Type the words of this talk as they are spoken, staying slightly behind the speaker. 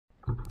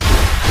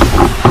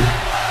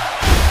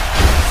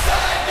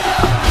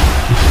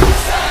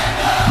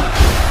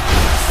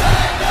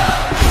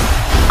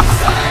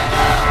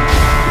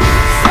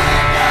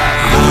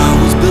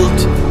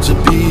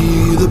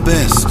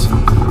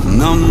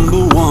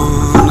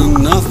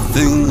wanting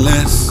nothing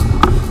less.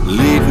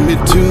 Lead me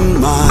to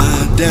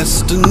my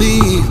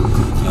destiny.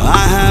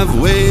 I have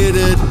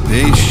waited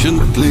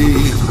patiently.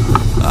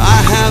 I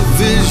have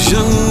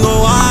vision,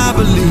 though I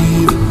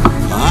believe.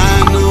 I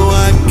know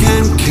I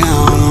can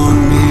count on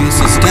me.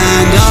 So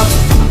stand up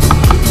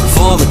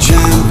for the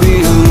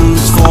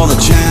champions, for the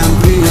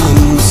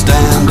champions.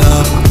 Stand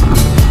up,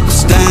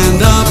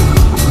 stand up,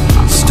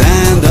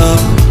 stand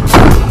up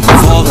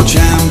for the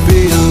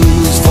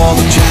champions, for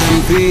the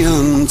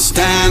champions.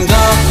 Stand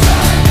up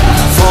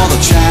for the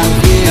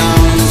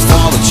champions,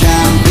 for the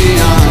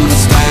champions.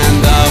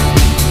 Stand up,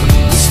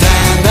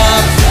 stand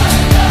up,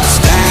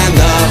 stand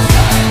up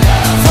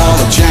for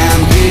the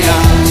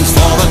champions,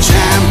 for the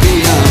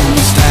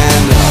champions.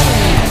 Stand up.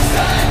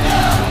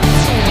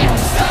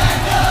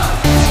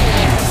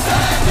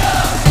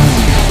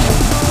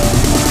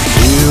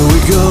 Here we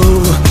go,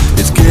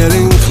 it's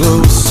getting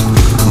close.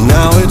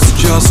 Now it's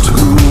just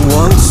who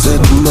wants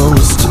it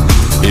most.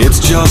 It's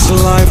just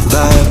life,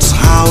 that's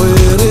how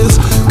it is.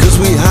 'Cause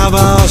we have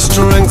our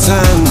strengths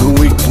and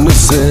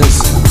weaknesses.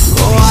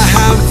 Oh, I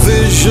have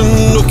vision,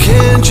 oh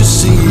can't you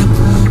see?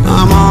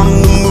 I'm on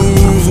the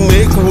move,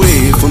 make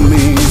way for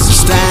me. So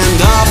stand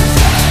up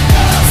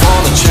for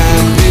the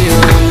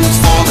champions,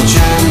 for the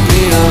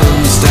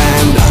champions.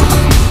 Stand up,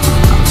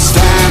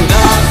 stand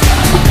up,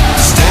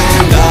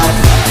 stand up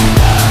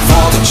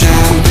for the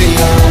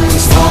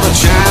champions, for the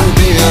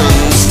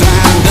champions.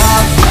 Stand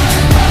up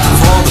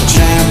for the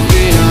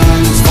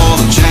champions, for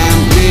the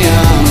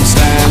champions.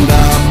 Stand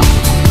up,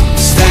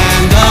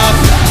 stand up,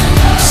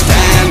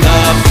 stand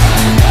up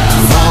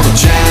for the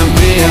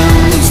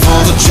champions,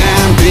 for the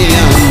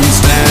champions.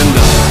 Stand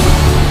up.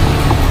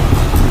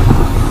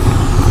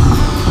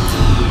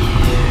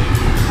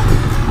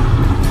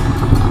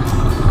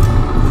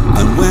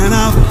 And when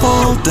I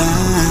fall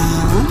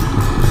down,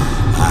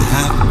 I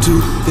have to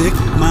pick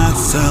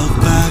myself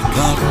back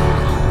up.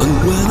 And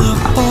when I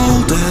fall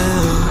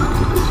down,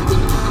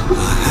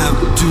 I have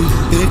to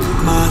pick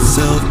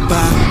myself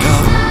back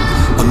up.